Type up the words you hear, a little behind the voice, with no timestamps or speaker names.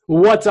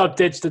What's up,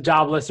 Ditch the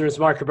Job listeners?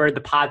 Mark Bird, the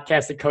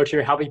podcast and coach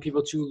here, helping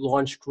people to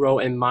launch, grow,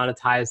 and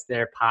monetize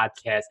their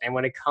podcast. And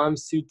when it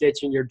comes to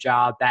ditching your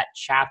job, that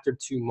chapter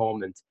 2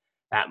 moment,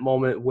 that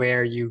moment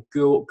where you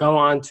go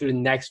on to the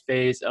next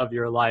phase of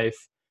your life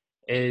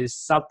is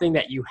something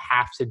that you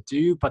have to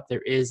do, but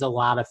there is a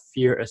lot of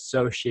fear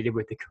associated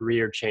with the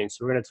career change.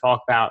 So we're going to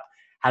talk about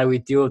how do we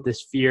deal with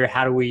this fear?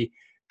 How do we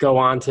go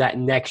on to that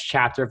next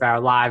chapter of our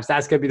lives?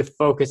 That's going to be the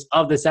focus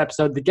of this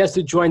episode. The guest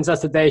who joins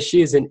us today,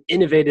 she is an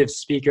innovative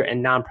speaker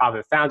and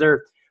nonprofit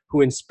founder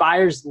who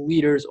inspires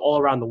leaders all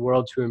around the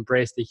world to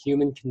embrace the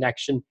human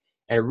connection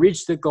and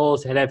reach the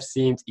goals that have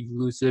seemed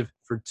elusive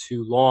for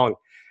too long.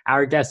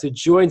 Our guest who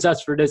joins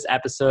us for this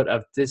episode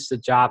of Ditch the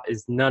Job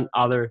is none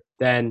other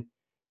than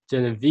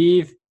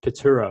Genevieve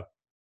Piturro.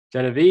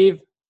 Genevieve,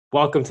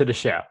 welcome to the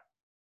show.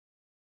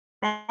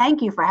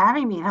 Thank you for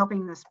having me and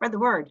helping to spread the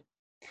word.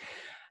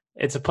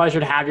 It's a pleasure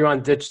to have you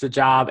on Ditch the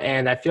Job,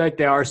 and I feel like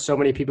there are so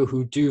many people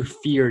who do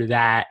fear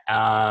that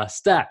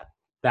step,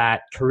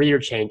 that career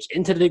change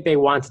into the thing they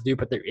want to do,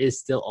 but there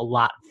is still a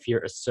lot of fear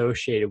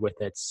associated with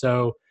it.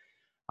 So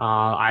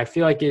I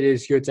feel like it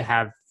is good to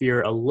have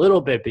fear a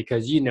little bit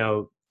because,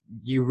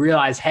 you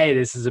realize, hey,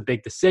 this is a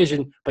big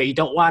decision, but you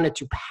don't want it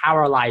to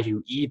paralyze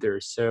you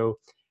either. So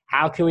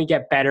how can we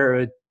get better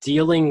at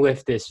dealing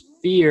with this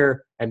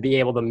fear and be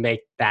able to make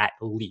that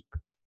leap?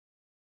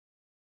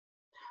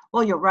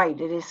 Well, you're right.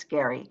 It is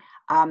scary.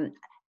 And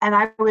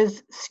I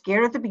was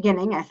scared at the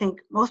beginning. I think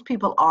most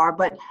people are,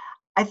 but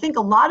I think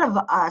a lot of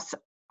us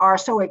are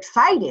so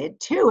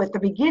excited too at the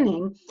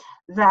beginning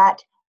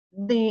that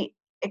the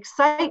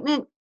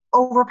excitement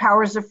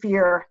overpowers the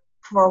fear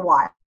for a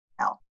while.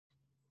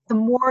 The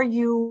more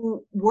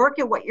you work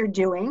at what you're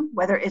doing,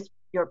 whether it's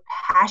your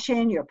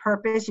passion, your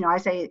purpose, I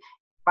say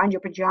find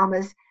your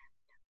pajamas,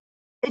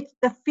 it's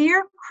the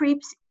fear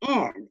creeps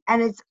in,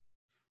 and it's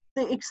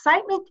the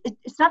excitement,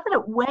 it's not that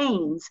it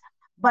wanes,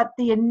 but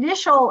the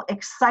initial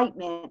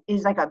excitement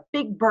is like a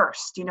big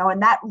burst,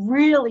 and that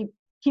really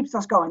keeps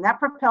us going. That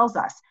propels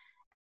us.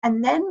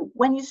 And then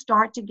when you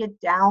start to get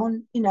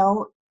down,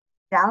 down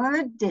in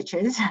the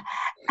ditches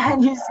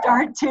and you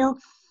start to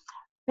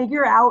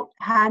figure out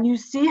and you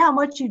see how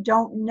much you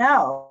don't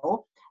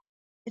know,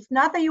 it's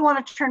not that you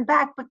want to turn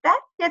back, but that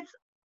gets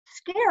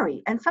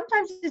scary. And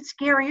sometimes it's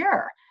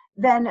scarier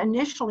than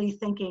initially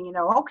thinking,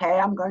 okay,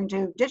 I'm going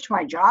to ditch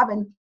my job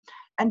and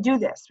do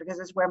this because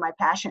it's where my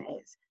passion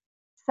is.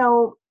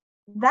 So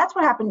that's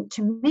what happened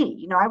to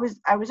me. I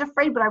was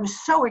afraid, but I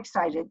was so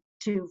excited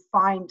to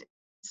find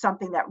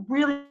something that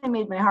really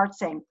made my heart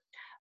sing.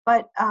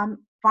 But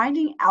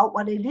finding out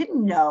what I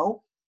didn't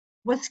know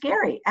was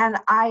scary. And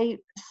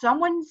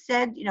someone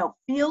said,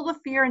 feel the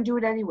fear and do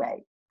it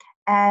anyway.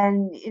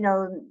 And,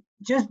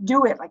 just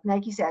do it, like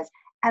Nike says.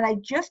 And I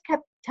just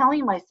kept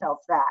telling myself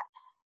that.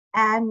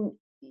 And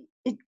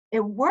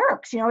it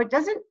works. It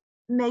doesn't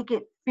make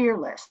it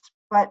fearless,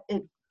 but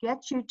it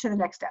gets you to the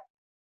next step.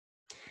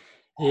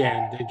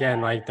 Yeah, and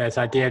again, like this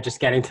idea of just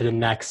getting to the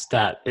next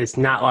step. It's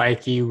not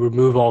like you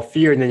remove all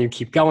fear and then you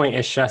keep going.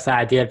 It's just the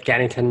idea of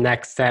getting to the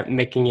next step,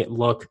 making it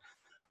look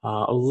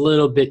a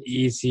little bit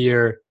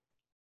easier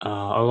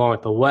along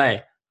the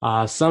way.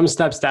 Some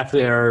steps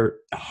definitely are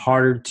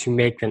harder to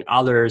make than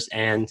others.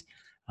 And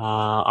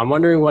I'm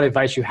wondering what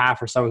advice you have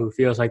for someone who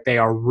feels like they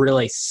are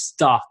really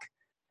stuck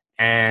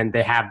and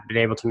they haven't been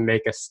able to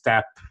make a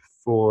step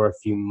for a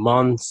few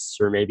months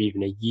or maybe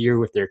even a year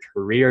with their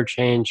career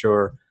change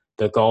or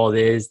the goal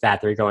is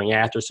that they're going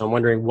after. So I'm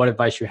wondering what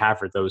advice you have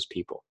for those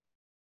people.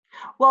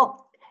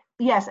 Well,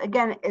 yes,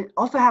 again, it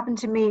also happened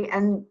to me.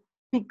 And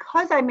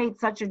because I made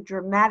such a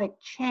dramatic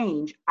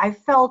change, I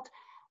felt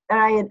that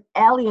I had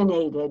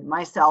alienated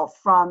myself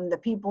from the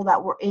people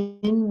that were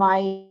in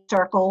my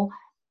circle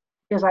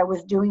because I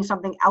was doing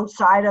something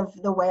outside of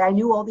the way I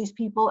knew all these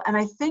people. And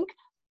I think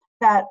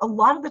that a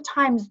lot of the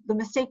times the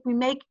mistake we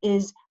make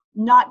is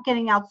not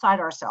getting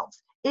outside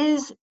ourselves,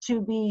 is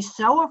to be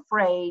so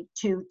afraid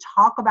to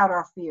talk about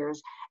our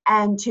fears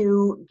and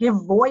to give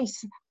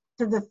voice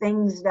to the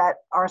things that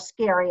are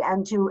scary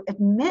and to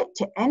admit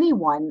to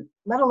anyone,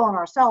 let alone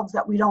ourselves,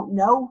 that we don't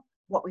know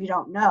what we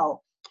don't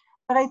know.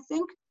 But I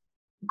think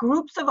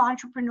groups of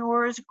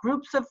entrepreneurs,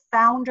 groups of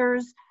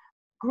founders,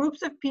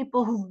 groups of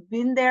people who've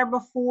been there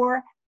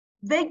before,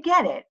 they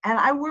get it. And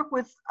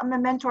I'm a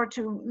mentor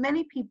to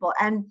many people.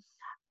 And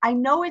I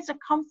know it's a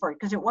comfort,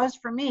 because it was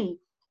for me,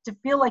 to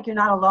feel like you're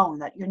not alone,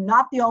 that you're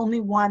not the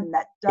only one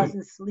that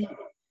doesn't sleep,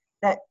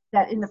 that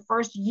in the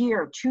first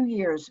year, 2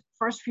 years,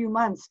 first few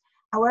months,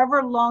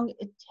 however long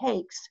it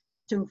takes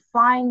to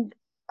find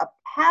a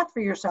path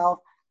for yourself,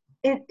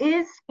 it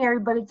is scary,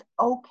 but it's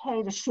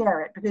okay to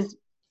share it, because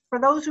for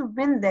those who've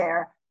been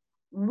there,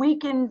 we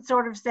can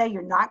sort of say,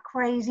 you're not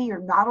crazy, you're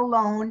not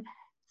alone,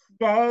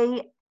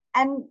 stay.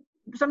 And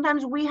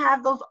sometimes we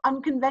have those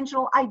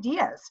unconventional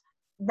ideas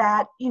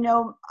that,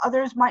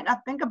 others might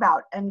not think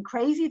about, and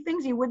crazy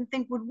things you wouldn't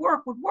think would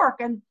work.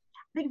 And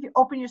I think if you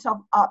open yourself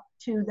up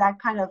to that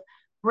kind of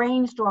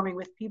brainstorming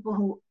with people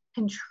who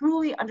can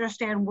truly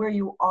understand where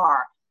you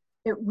are,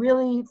 it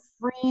really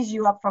frees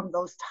you up from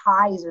those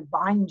ties that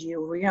bind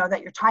you,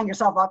 that you're tying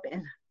yourself up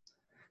in.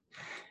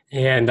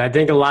 And I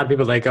think a lot of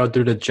people, they go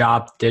through the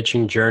job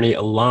ditching journey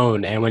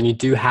alone. And when you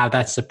do have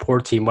that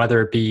support team,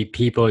 whether it be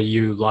people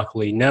you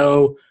luckily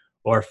know,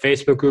 or a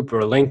Facebook group, or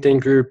a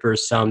LinkedIn group, or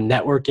some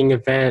networking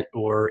event,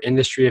 or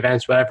industry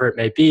events, whatever it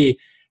may be,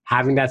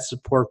 having that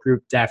support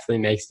group definitely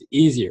makes it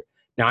easier.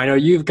 Now, I know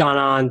you've gone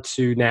on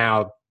to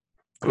now,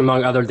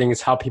 among other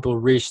things, help people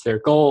reach their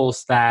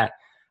goals that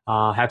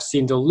have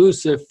seemed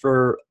elusive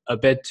for a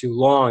bit too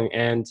long.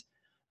 And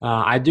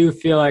I do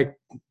feel like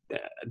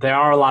there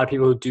are a lot of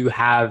people who do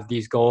have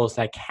these goals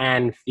that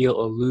can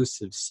feel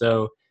elusive.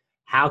 So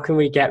how can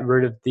we get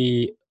rid of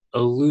the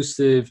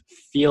elusive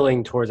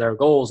feeling towards our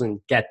goals and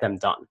get them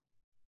done?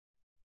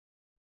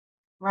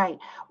 Right.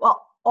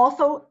 Well,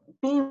 also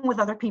being with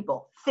other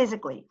people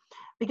physically,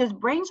 because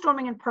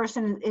brainstorming in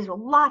person is a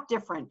lot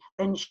different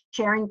than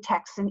sharing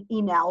texts and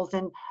emails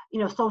and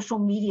social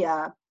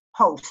media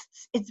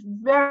posts. It's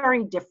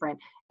very different.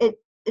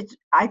 It's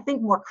I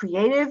think more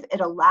creative. It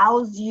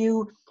allows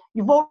you've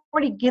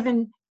already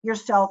given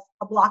yourself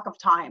a block of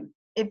time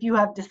if you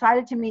have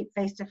decided to meet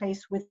face to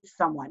face with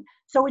someone.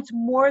 So it's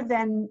more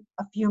than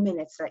a few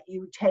minutes that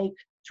you take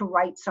to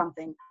write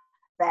something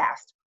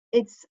fast.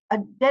 It's a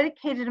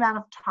dedicated amount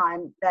of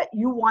time that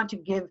you want to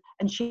give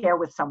and share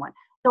with someone.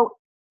 So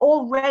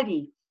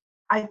already,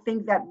 I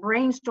think that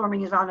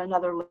brainstorming is on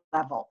another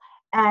level.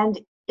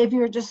 And if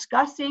you're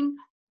discussing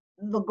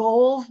the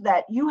goals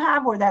that you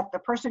have, or that the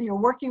person you're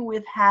working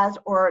with has,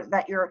 or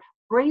that you're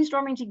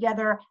brainstorming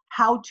together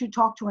how to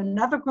talk to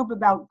another group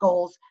about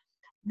goals,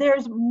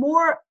 there's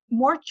more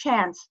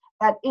chance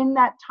that in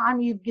that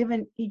time you've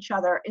given each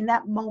other, in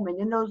that moment,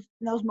 in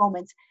those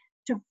moments,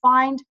 to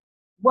find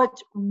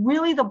what's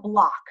really the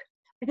block.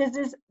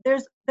 Because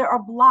there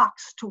are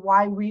blocks to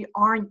why we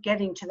aren't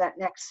getting to that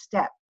next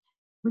step.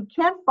 We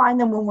can't find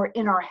them when we're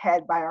in our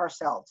head by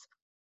ourselves.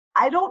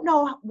 I don't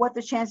know what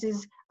the chance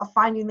is of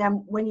finding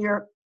them when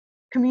you're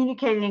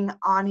communicating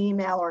on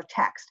email or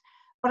text,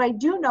 but I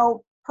do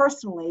know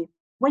personally,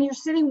 when you're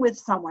sitting with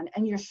someone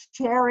and you're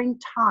sharing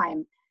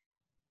time,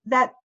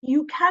 that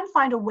you can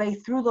find a way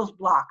through those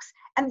blocks,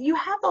 and you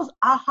have those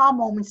aha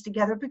moments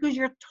together because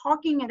you're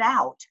talking it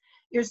out.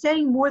 You're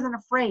saying more than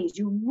a phrase.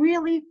 You're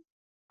really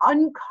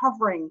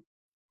uncovering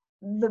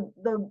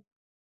the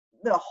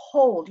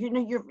hold.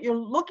 You're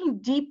looking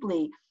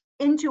deeply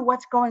into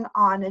what's going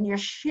on, and you're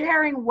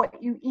sharing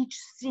what you each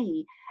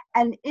see.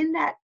 And in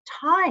that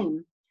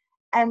time,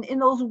 and in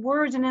those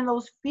words and in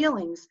those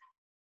feelings,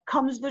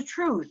 comes the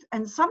truth.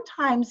 And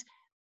sometimes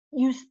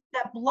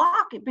that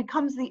block, it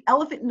becomes the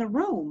elephant in the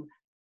room.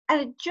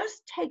 And it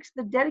just takes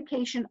the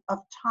dedication of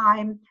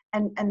time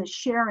and the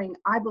sharing,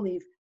 I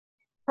believe,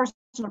 person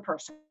to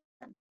person,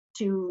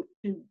 to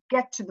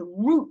get to the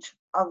root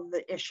of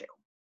the issue.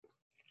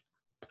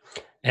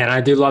 And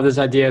I do love this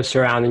idea of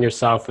surrounding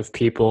yourself with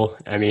people.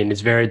 I mean, it's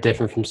very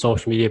different from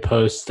social media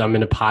posts. I'm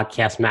in a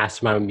podcast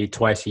mastermind with me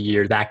twice a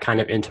year. That kind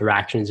of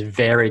interaction is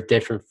very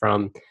different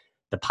from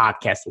the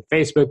podcasting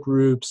Facebook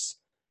groups,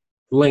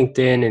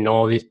 LinkedIn, and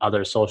all these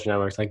other social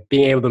networks. Like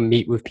being able to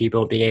meet with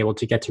people, being able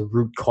to get to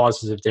root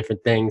causes of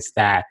different things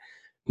that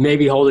may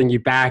be holding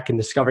you back, and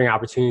discovering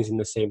opportunities in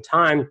the same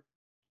time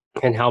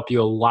can help you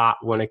a lot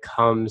when it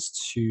comes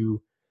to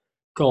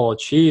goal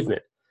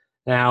achievement.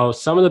 Now,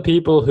 some of the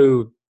people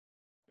who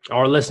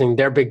are listening,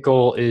 their big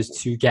goal is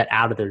to get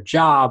out of their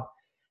job,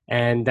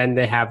 and then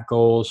they have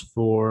goals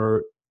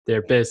for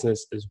their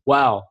business as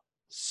well.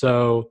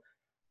 So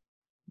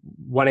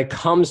when it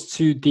comes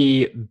to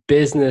the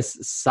business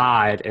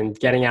side and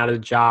getting out of the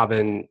job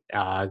and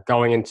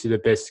going into the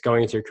business,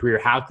 going into your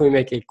career, how can we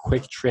make a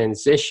quick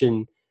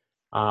transition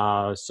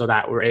so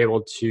that we're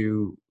able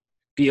to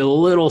be a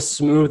little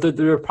smoother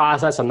through the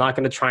process? I'm not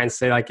going to try and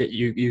say like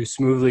you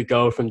smoothly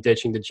go from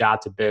ditching the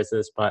job to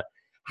business, but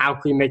how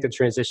can we make the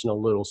transition a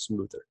little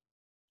smoother?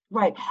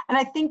 Right. And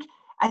I think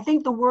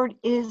the word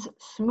is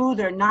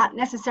smoother, not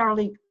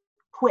necessarily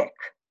quick,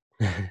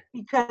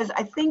 because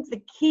I think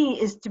the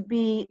key is to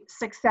be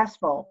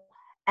successful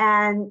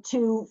and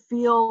to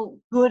feel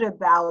good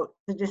about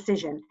the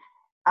decision.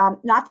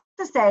 Not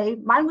to say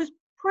mine was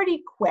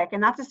pretty quick,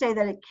 and not to say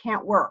that it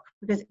can't work,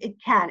 because it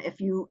can if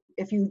you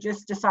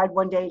just decide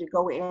one day to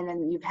go in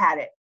and you've had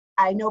it.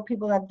 I know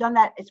people have done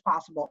that. It's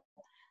possible.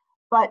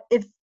 But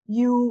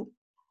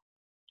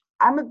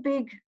I'm a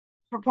big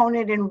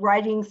proponent in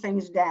writing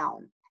things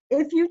down.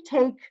 If you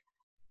take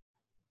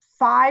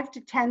 5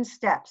 to 10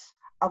 steps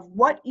of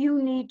what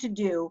you need to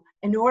do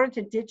in order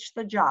to ditch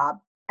the job,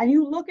 and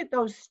you look at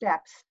those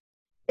steps,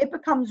 it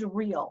becomes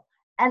real.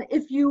 And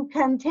if you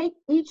can take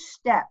each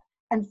step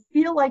and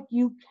feel like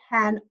you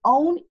can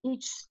own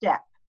each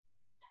step,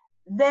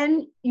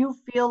 then you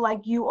feel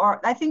like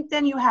I think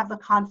then you have the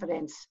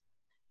confidence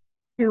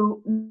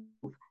to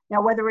move.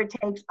 Now, whether it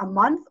takes a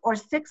month or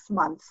 6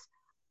 months,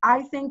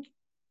 I think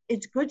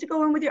it's good to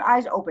go in with your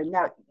eyes open.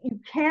 Now, you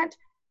can't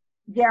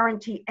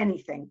guarantee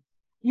anything.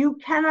 You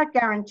cannot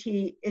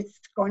guarantee it's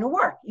going to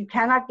work. You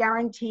cannot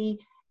guarantee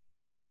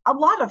a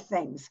lot of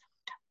things,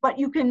 but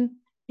you can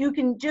you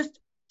can just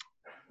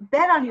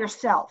bet on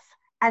yourself.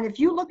 And if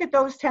you look at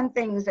those 10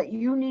 things that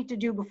you need to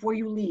do before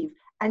you leave,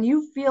 and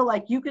you feel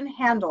like you can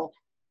handle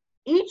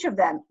each of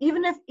them,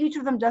 even if each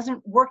of them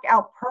doesn't work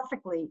out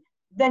perfectly,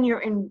 then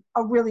you're in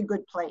a really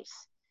good place.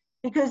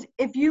 Because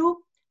if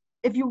you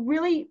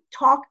really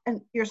talk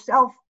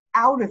yourself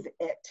out of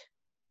it,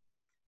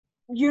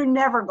 you're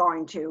never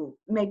going to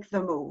make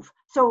the move.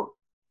 So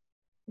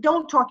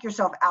don't talk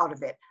yourself out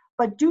of it,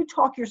 but do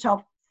talk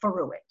yourself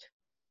through it.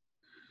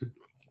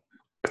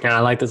 And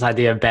I like this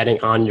idea of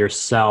betting on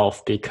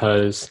yourself,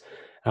 because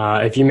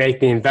if you make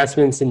the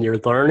investments in your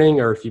learning,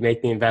 or if you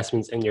make the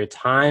investments in your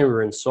time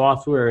or in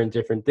software and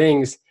different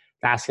things,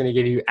 that's going to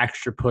give you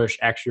extra push,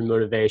 extra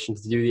motivation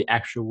to do the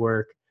extra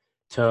work,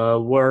 to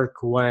work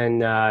when,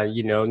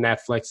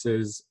 Netflix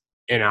is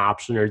an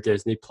option, or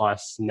Disney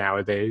Plus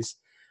nowadays.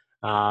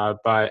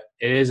 But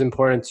it is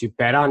important to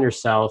bet on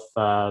yourself,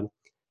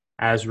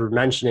 as we're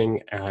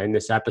mentioning in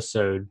this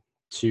episode,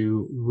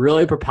 to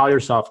really propel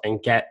yourself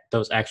and get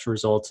those extra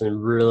results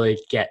and really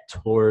get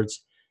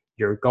towards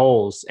your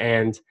goals.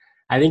 And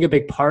I think a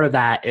big part of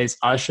that is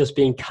us just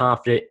being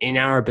confident in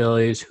our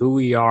abilities, who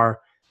we are,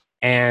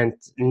 and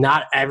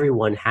not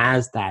everyone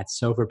has that.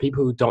 So for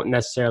people who don't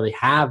necessarily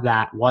have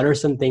that, what are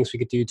some things we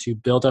could do to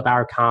build up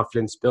our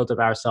confidence, build up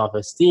our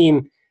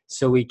self-esteem,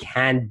 so we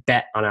can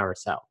bet on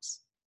ourselves?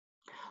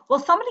 Well,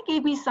 somebody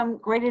gave me some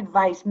great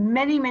advice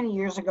many, many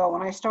years ago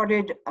when I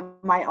started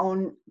my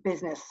own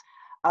business.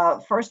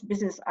 First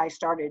business I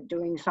started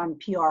doing some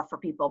PR for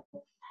people.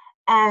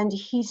 And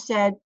he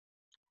said,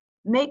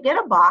 get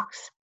a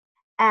box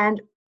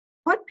and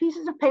put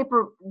pieces of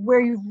paper where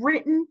you've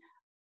written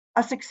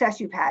a success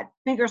you've had,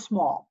 big or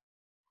small.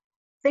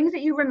 Things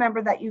that you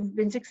remember that you've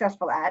been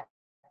successful at,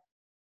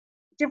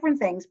 different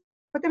things,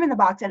 put them in the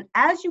box. And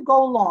as you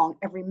go along,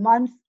 every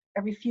month,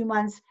 every few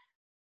months,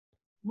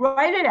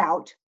 write it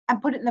out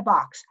and put it in the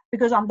box.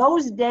 Because on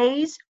those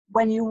days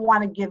when you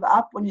want to give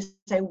up, when you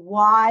say,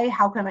 why,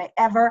 how can I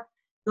ever,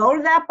 go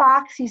to that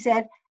box, he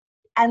said,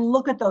 and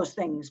look at those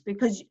things,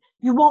 because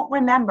you won't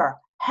remember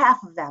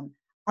half of them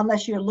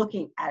unless you're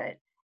looking at it.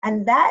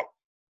 And that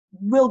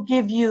will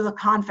give you the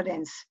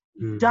confidence.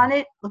 You've done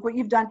it, look what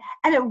you've done.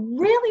 And it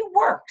really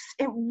works.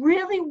 It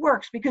really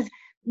works, because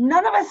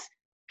none of us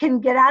can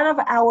get out of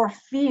our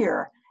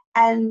fear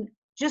and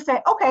just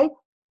say, okay,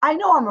 I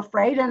know I'm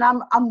afraid and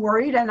I'm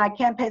worried and I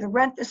can't pay the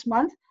rent this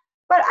month,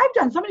 but I've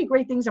done so many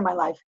great things in my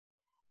life.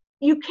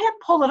 You can't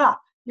pull it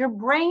up. Your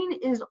brain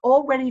is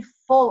already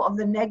full of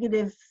the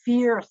negative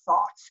fear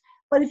thoughts.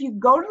 But if you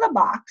go to the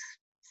box,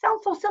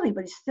 sounds so silly,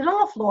 but you sit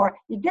on the floor,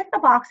 you get the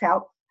box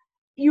out,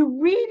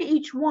 you read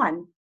each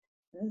one,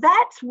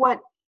 that's what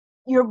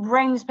your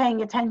brain's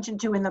paying attention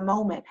to in the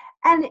moment.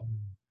 And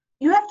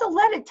you have to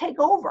let it take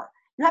over.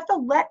 You have to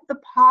let the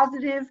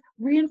positive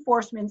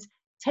reinforcements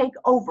take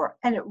over,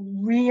 and it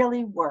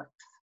really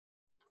works.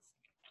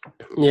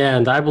 Yeah,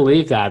 and I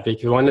believe that,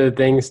 because one of the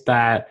things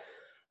that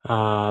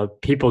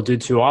people do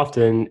too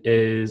often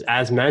is,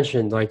 as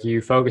mentioned, like,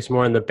 you focus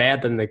more on the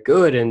bad than the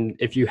good. And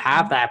if you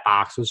have that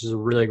box, which is a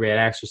really great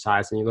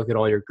exercise, and you look at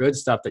all your good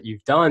stuff that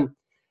you've done,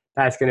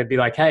 that's going to be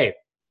like, hey,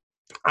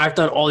 I've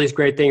done all these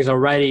great things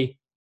already.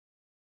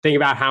 Think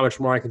about how much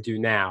more I can do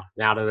now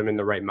that I'm in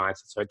the right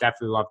mindset. So I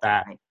definitely love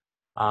that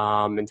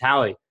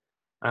mentality.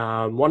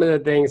 One of the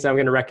things I'm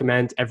going to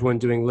recommend everyone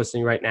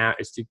listening right now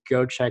is to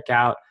go check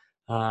out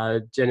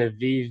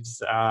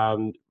Genevieve's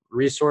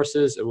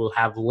resources. It will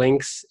have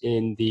links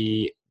in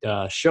the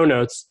show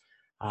notes.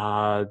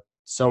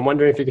 So I'm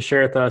wondering if you could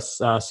share with us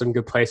some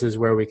good places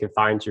where we can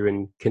find you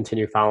and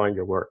continue following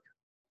your work.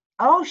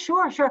 Oh,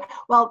 sure.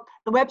 Well,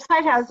 the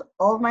website has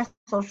all of my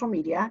social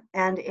media,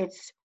 and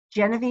it's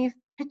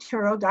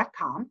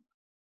GenevievePiturro.com.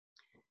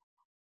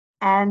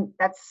 And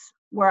that's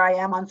where I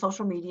am on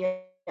social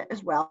media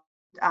as well.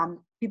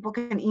 People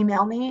can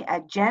email me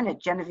at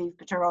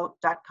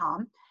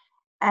jen@GenevievePiturro.com.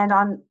 And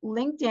on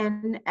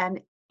LinkedIn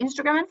and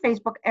Instagram and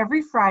Facebook,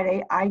 every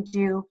Friday I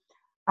do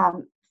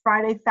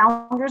Friday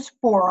Founders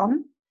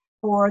Forum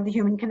for the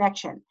Human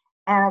Connection.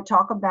 And I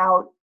talk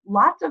about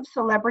lots of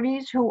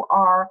celebrities who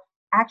are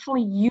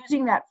actually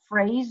using that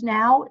phrase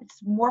now.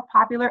 It's more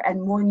popular and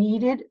more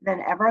needed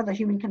than ever, the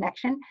human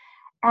connection.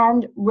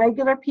 And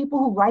regular people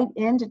who write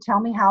in to tell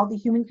me how the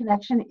human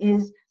connection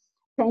is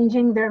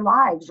changing their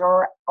lives,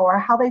 or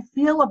how they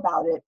feel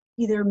about it,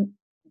 either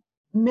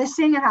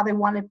missing and how they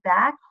want it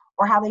back,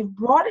 or how they've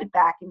brought it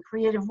back in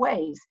creative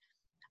ways.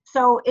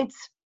 So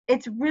it's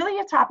really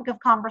a topic of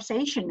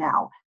conversation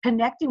now,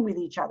 connecting with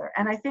each other.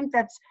 And I think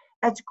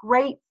that's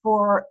great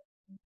for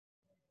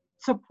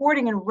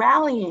supporting and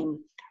rallying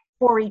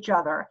for each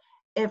other,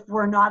 if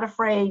we're not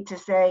afraid to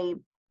say,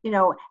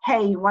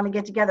 hey, you want to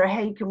get together?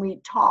 Hey, can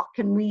we talk?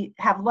 Can we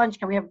have lunch?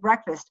 Can we have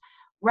breakfast?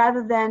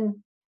 Rather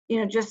than,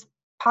 just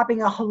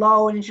popping a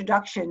hello and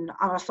introduction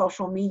on a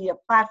social media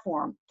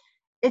platform.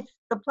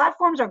 The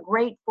platforms are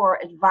great for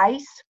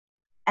advice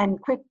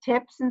and quick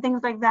tips and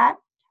things like that.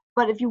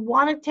 But if you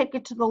want to take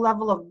it to the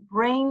level of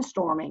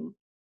brainstorming,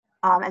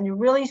 and you're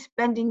really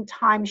spending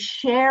time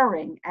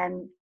sharing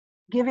and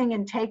giving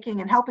and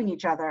taking and helping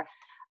each other,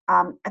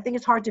 I think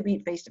it's hard to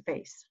beat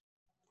face-to-face.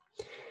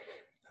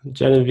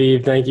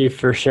 Genevieve, thank you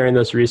for sharing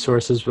those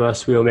resources with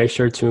us. We will make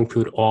sure to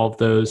include all of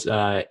those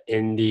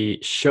in the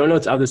show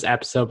notes of this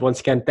episode. Once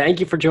again, thank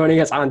you for joining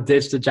us on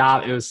Ditch the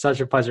Job. It was such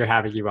a pleasure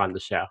having you on the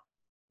show.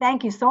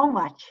 Thank you so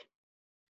much.